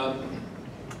 And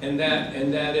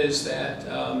that is that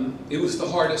it was the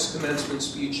hardest commencement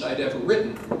speech I'd ever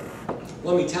written.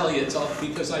 Let me tell you, it's all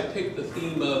because I picked the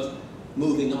theme of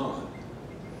moving on.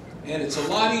 And it's a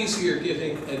lot easier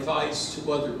giving advice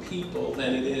to other people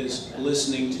than it is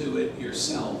listening to it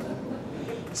yourself.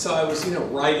 So I was,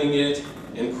 writing it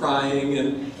and crying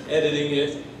and editing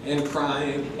it and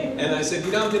crying. And I said,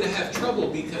 I'm going to have trouble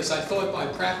because I thought by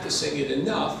practicing it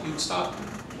enough, you'd stop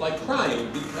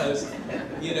crying because,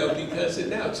 because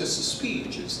now it's just a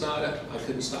speech. It's not I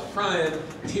couldn't stop crying,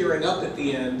 tearing up at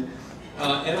the end.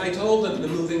 And I told them the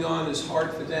moving on is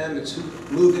hard for them.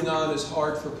 Moving on is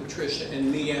hard for Patricia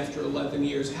and me after 11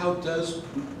 years. How does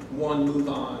one move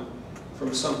on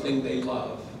from something they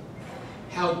love?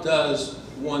 How does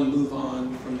one move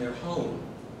on from their home?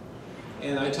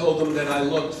 And I told them that I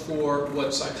looked for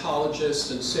what psychologists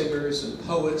and singers and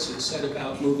poets had said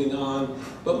about moving on,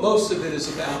 but most of it is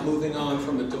about moving on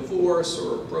from a divorce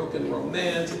or a broken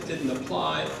romance. It didn't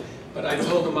apply. But I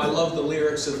told them I love the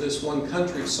lyrics of this one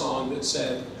country song that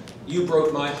said, "You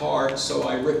broke my heart, so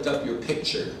I ripped up your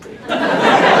picture."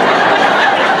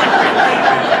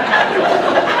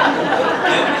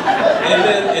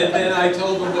 and then I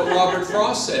told them what Robert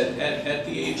Frost said at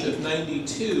the age of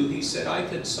 92. He said, I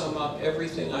could sum up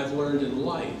everything I've learned in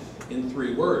life in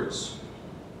 3 words.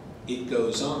 It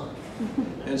goes on.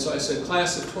 And so I said,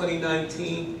 class of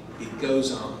 2019, it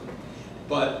goes on.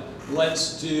 But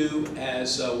let's do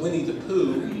as Winnie the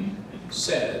Pooh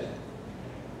said.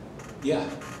 Yeah,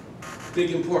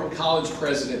 big important college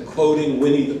president quoting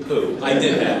Winnie the Pooh. I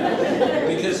did that.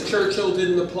 Because Churchill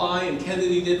didn't apply and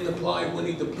Kennedy didn't apply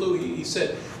Winnie the Pooh. He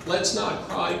said, let's not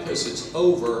cry because it's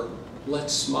over.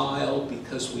 Let's smile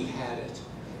because we had it.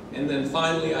 And then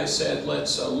finally I said,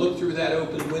 let's look through that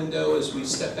open window. As we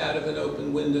step out of an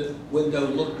open window,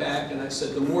 look back. And I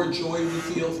said, the more joy we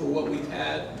feel for what we've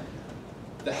had,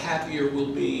 the happier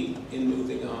we'll be in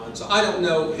moving on. So I don't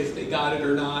know if they got it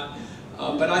or not,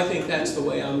 but I think that's the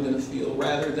way I'm going to feel,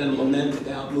 rather than lament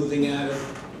about moving out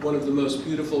of one of the most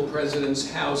beautiful president's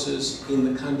houses in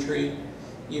the country,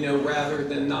 rather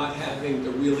than not having the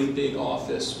really big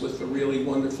office with the really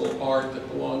wonderful art that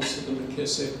belongs to the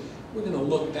McKissick. We're going to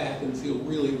look back and feel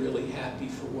really, really happy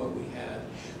for what we had.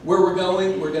 Where we're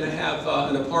going, we're going to have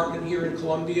an apartment here in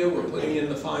Columbia. We're putting in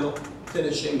the final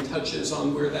finishing touches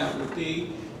on where that will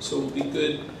be. So it will be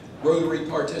good Rotary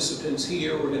participants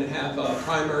here. We're going to have a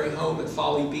primary home at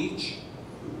Folly Beach,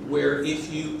 where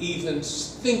if you even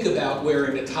think about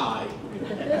wearing a tie,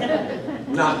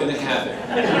 not going to have it.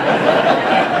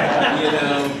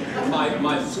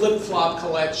 My flip-flop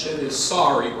collection is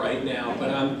sorry right now, but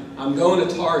I'm going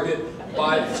to Target,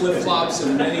 buy flip-flops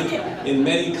in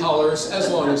many colors, as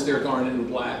long as they're garnet and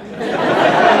black.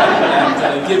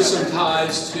 And give some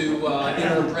ties to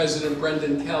Interim President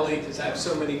Brendan Kelly, because I have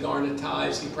so many garnet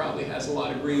ties. He probably has a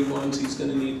lot of green ones. He's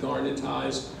going to need garnet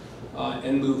ties,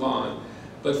 and move on.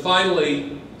 But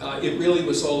finally, it really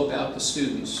was all about the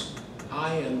students.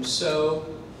 I am so,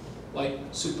 like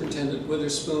Superintendent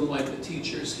Witherspoon, like the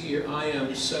teachers here, I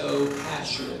am so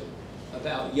passionate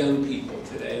about young people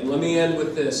today. And let me end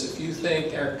with this. If you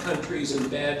think our country's in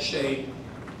bad shape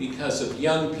because of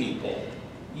young people,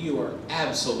 you are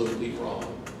absolutely wrong.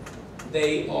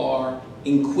 They are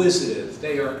inquisitive,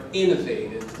 they are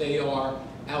innovative, they are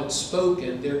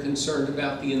outspoken, they're concerned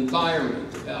about the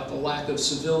environment, about the lack of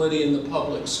civility in the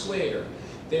public square.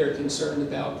 They're concerned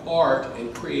about art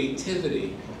and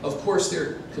creativity. Of course,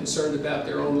 they're concerned about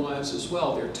their own lives as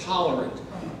well. They're tolerant,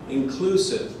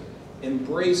 inclusive,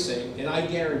 embracing, and I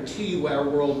guarantee you our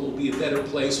world will be a better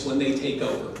place when they take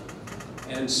over.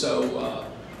 And so,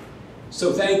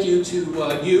 so thank you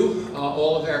to you,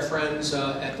 all of our friends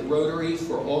at the Rotary,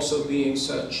 for also being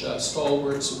such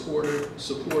stalwart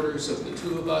supporters of the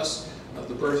two of us, of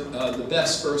the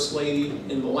best First Lady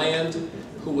in the land,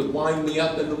 who would wind me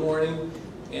up in the morning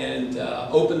and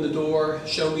open the door,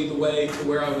 show me the way to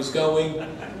where I was going,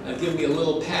 give me a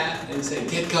little pat and say,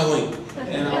 get going,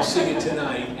 and I'll see you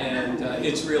tonight. And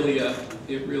it's really,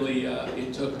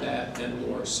 it took that and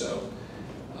more. So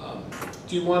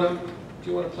do you want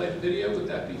to play the video? Would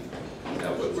that be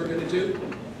what we're going to do?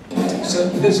 So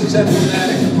this is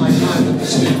emblematic of my time with the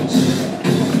students.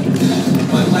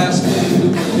 My last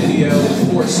video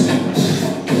with 4 students.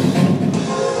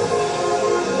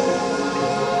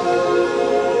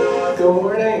 Good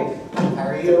morning. How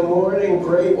are you? Good morning.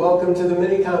 Great. Welcome to the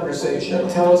mini conversation.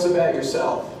 Tell us about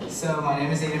yourself. So my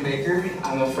name is Aiden Baker.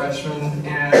 I'm a freshman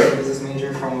and a business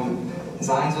major from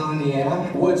Zionsville, Indiana.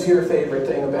 What's your favorite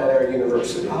thing about our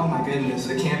university? Oh my goodness,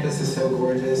 the campus is so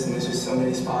gorgeous and there's just so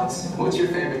many spots. What's your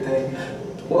favorite thing?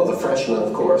 Well, the freshmen,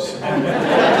 of course.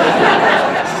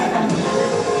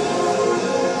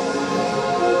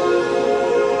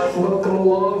 Welcome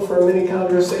along for a mini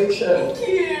conversation. Thank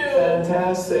you.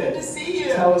 Fantastic. Good to see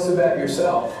you. Tell us about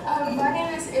yourself. My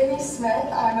name is Amy Smith.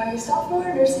 I'm a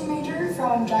sophomore nursing major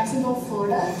from Jacksonville,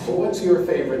 Florida. Well, what's your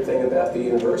favorite thing about the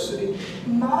university?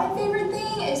 My favorite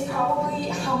thing is probably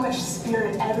how much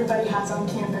spirit everybody has on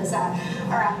campus. At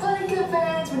our athletic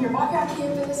events, when you're walking on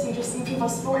campus, you just see people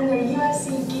sporting their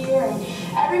USC gear, and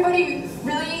everybody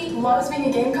really loves being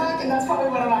a Gamecock, and that's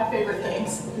probably one of my favorite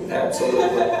things.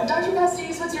 Absolutely. Dr.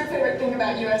 Pastides, what's your favorite thing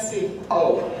about USC?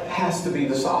 Oh, has to be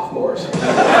the sophomores.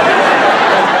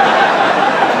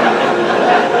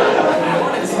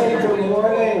 Hey, good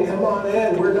morning. Come on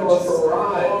in. We're going for a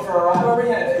ride. Going for a ride. Where are we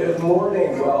headed? Good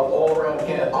morning. Well, all around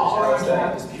campus. All around How's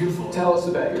that? campus. Beautiful. Tell us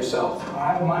about yourself. All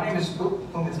right, well, my name is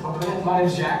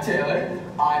Jack Taylor.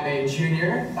 I'm a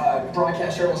junior,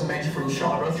 broadcast journalism major from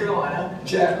Charlotte, North Carolina.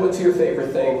 Jack, what's your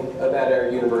favorite thing about our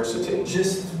university?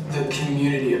 Just the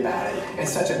community about it.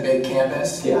 It's such a big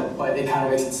campus, yeah, but it kind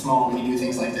of makes it small when you do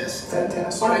things like this.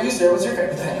 Fantastic. What about you, sir? What's your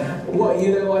favorite thing? Well,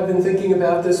 you know, I've been thinking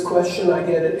about this question. I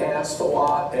get it asked a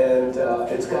lot, and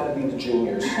it's got to be the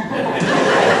juniors.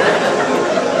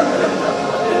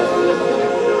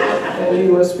 And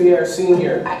you must be our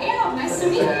senior. I am. Nice to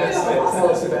meet you. Tell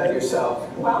us about yourself.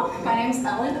 Well, my name's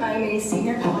Ellen. I'm a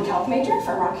senior public health major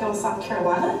from Rock Hill, South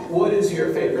Carolina. What is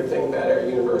your favorite thing about our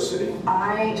university?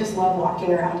 I just love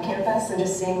walking around campus and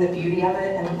just seeing the beauty of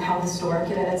it and how historic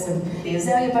it is, and the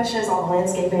azalea bushes, all the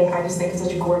landscaping. I just think it's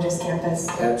such a gorgeous campus.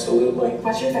 Absolutely.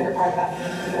 What's your favorite part about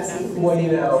USC? Well,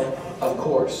 you know, of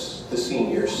course, the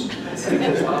seniors.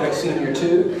 Because I'm a senior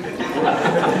too.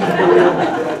 We're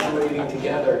graduating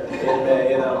together in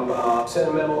May, and I'm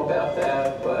sentimental about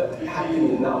that, but how can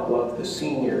you not love the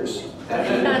seniors at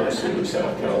the University of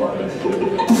South Carolina? If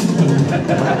you've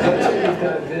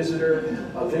got a visitor,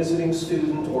 a visiting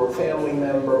student, or a family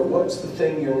member, what's the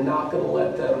thing you're not going to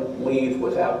let them leave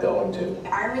without going to?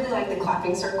 I really like the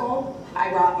clapping circle. I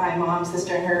brought my mom,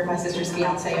 sister, and my sister's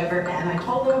fiance over, and I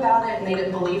told them about it, and they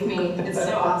didn't believe me. It's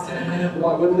so awesome.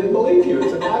 Why wouldn't they believe you?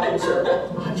 It's a clapping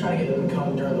circle. I'm trying to get them to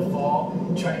come during the fall,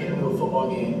 trying to get them to a football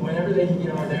game. Whenever they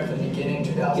are there for the beginning,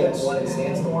 2001 in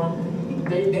Sandstorm,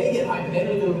 they get hyped,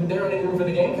 and they're not even for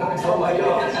the Gamecocks. Oh my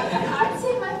gosh. I'd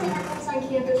say my favorite place on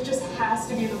campus just has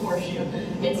to be the horseshoe.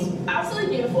 It's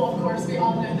absolutely beautiful, of course, we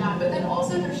all know that, but then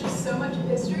also there's just so much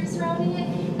history surrounding it,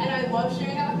 and I love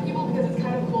sharing that with people because it's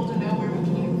kind of cool to know where we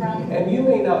came from. And you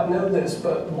may not know this,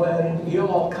 but when you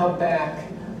all come back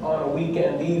on a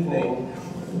weekend evening,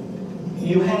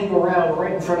 you hang around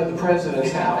right in front of the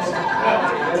president's house.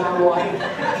 And I'm like,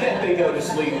 can't they go to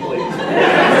sleep, please?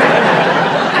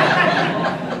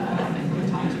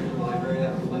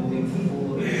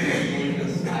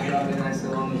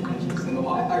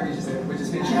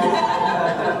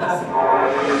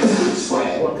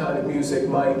 What kind of music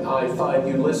might I find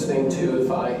you listening to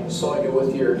if I saw you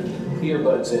with your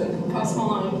earbuds in? Post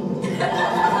Malone.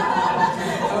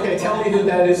 Okay, tell me who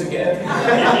that is again.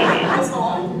 Post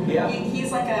Malone? Yeah.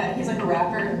 He's like a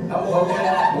rapper. Oh,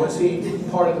 okay. Was he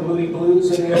part of the Moody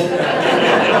Blues in the old days?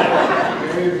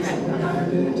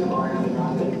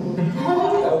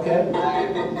 Okay. I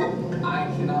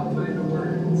cannot put into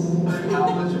words how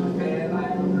much of a fan I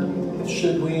am.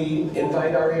 Should we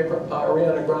invite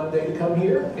Ariana Grande to come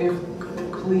here?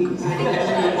 Please. I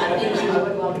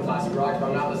would love the classic rock, but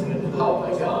I'm not listening to the Oh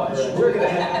my gosh. We're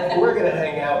gonna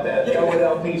hang out then. You know what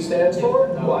LP stands for?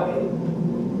 What?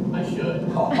 I should.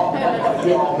 Oh,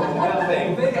 you all know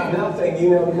nothing. Nothing. You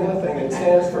know nothing. It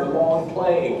stands for long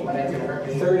playing.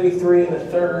 33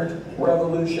 1/3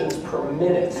 revolutions per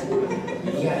minute.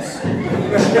 Yes.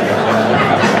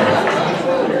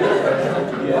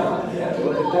 Yeah.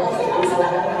 Look at that.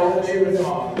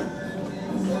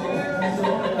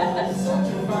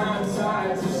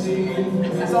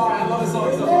 That's all right. I love the song.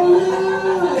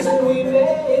 And we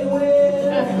may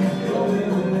win, but we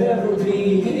will never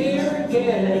be here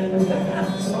again.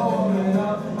 So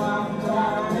enough, I'm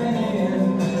climbing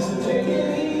in. So take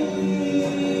it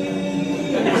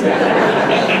easy.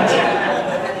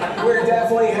 We're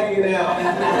definitely hanging out.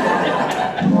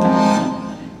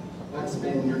 What's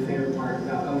been your favorite part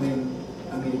about owning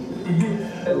a meeting?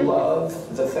 I love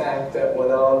the fact that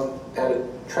when I'm at a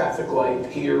traffic light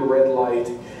here, red light,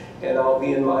 and I'll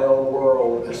be in my own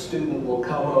world, a student will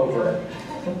come over,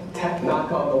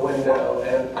 knock on the window,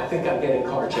 and I think I'm getting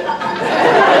car checked.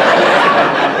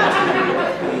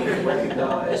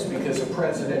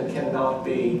 president cannot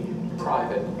be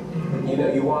private. You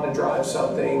know, you want to drive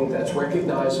something that's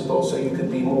recognizable so you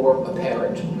could be more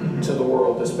apparent to the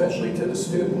world, especially to the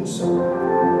students.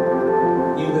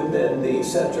 You have been the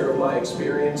center of my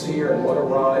experience here, and what a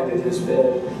ride it has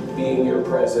been being your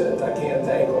president. I can't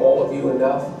thank all of you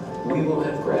enough. We will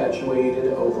have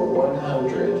graduated over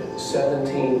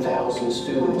 117,000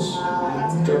 students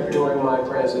during my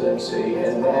presidency,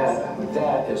 and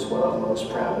that is what I'm most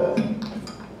proud of.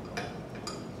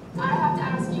 I have to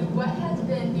ask you, what has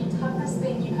been the toughest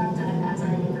thing you have done as our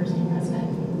university president?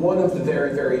 One of the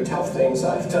very, very tough things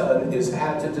I've done is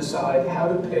had to decide how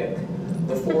to pick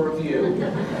the four of you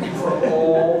from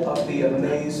all of the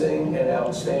amazing and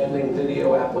outstanding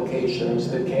video applications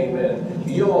that came in.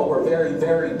 You all were very,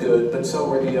 very good, but so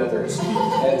were the others.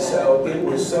 And so it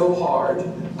was so hard.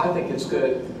 I think it's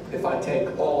good if I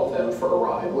take all of them for a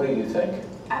ride. What do you think?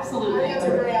 Absolutely. That's a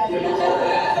great idea.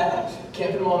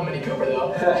 Can't put them all in Mini Cooper,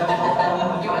 though.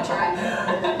 You want to try?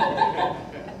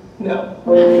 No.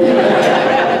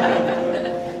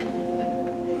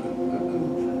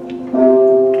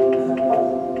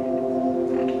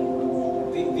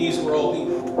 These were all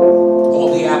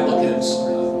the applicants.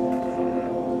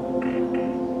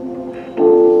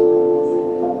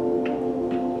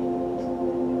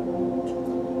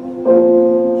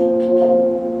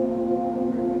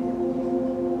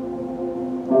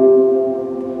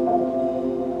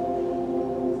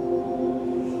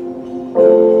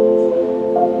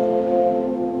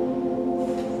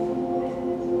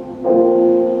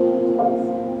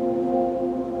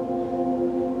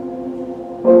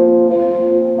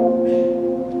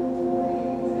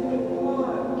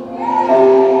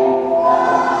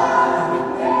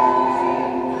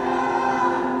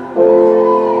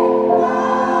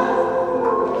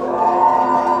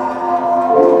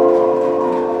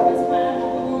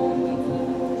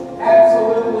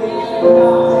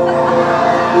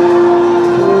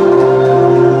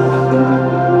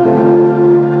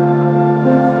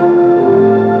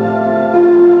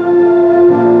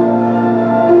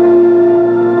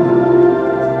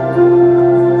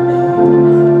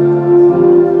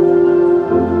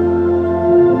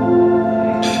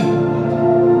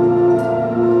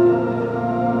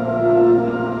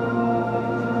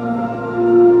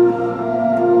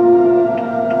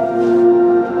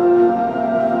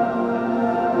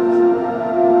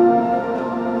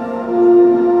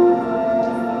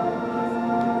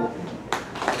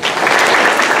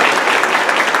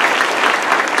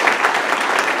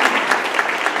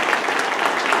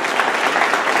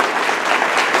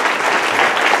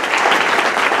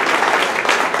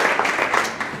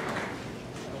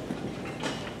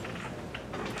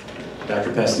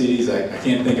 Dr. Pastides, I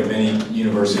can't think of any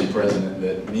university president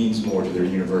that means more to their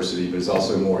university, but is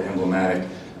also more emblematic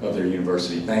of their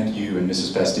university. Thank you and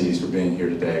Mrs. Pastides for being here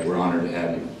today. We're honored to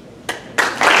have you.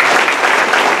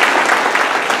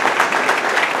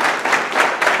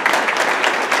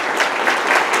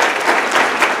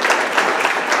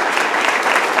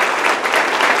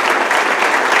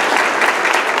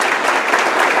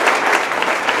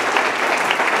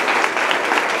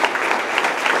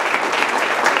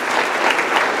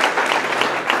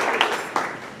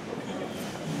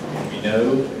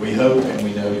 We hope and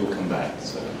we know you'll come back.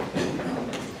 So,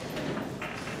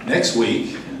 next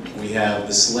week, we have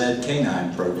the SLED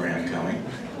Canine program coming.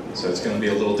 So it's going to be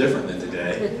a little different than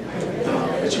today.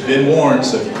 But you've been warned,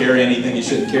 so if you carry anything you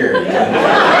shouldn't carry, you've been warned.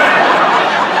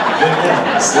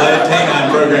 The SLED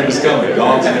Canine program is coming,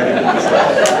 dogs and everything.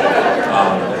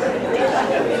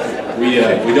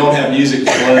 We don't have music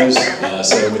to close,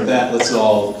 so with that, let's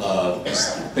all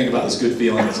just think about this good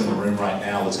feeling that's in the room right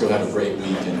now. Let's go have a great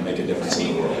week and make a difference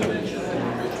in the world.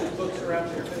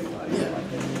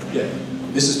 Yeah.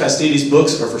 Mrs. Pastides'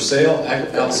 books are for sale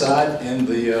outside in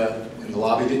the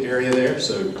lobby area there,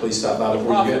 so please stop by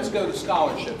before you Let's go to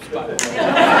scholarships, but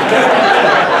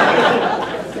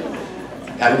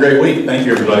have a great week. Thank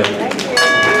you, everybody.